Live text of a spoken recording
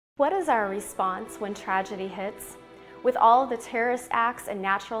What is our response when tragedy hits? With all of the terrorist acts and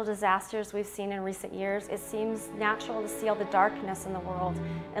natural disasters we've seen in recent years, it seems natural to see all the darkness in the world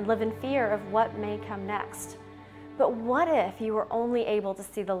and live in fear of what may come next. But what if you were only able to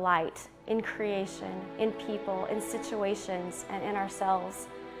see the light in creation, in people, in situations, and in ourselves?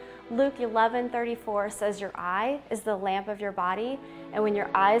 Luke 11:34 says your eye is the lamp of your body, and when your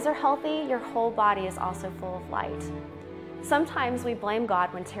eyes are healthy, your whole body is also full of light. Sometimes we blame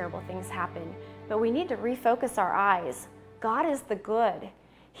God when terrible things happen, but we need to refocus our eyes. God is the good.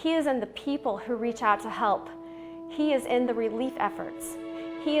 He is in the people who reach out to help. He is in the relief efforts.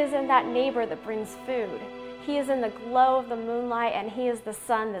 He is in that neighbor that brings food. He is in the glow of the moonlight, and He is the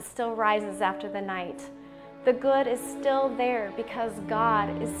sun that still rises after the night. The good is still there because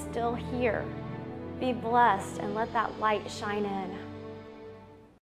God is still here. Be blessed and let that light shine in.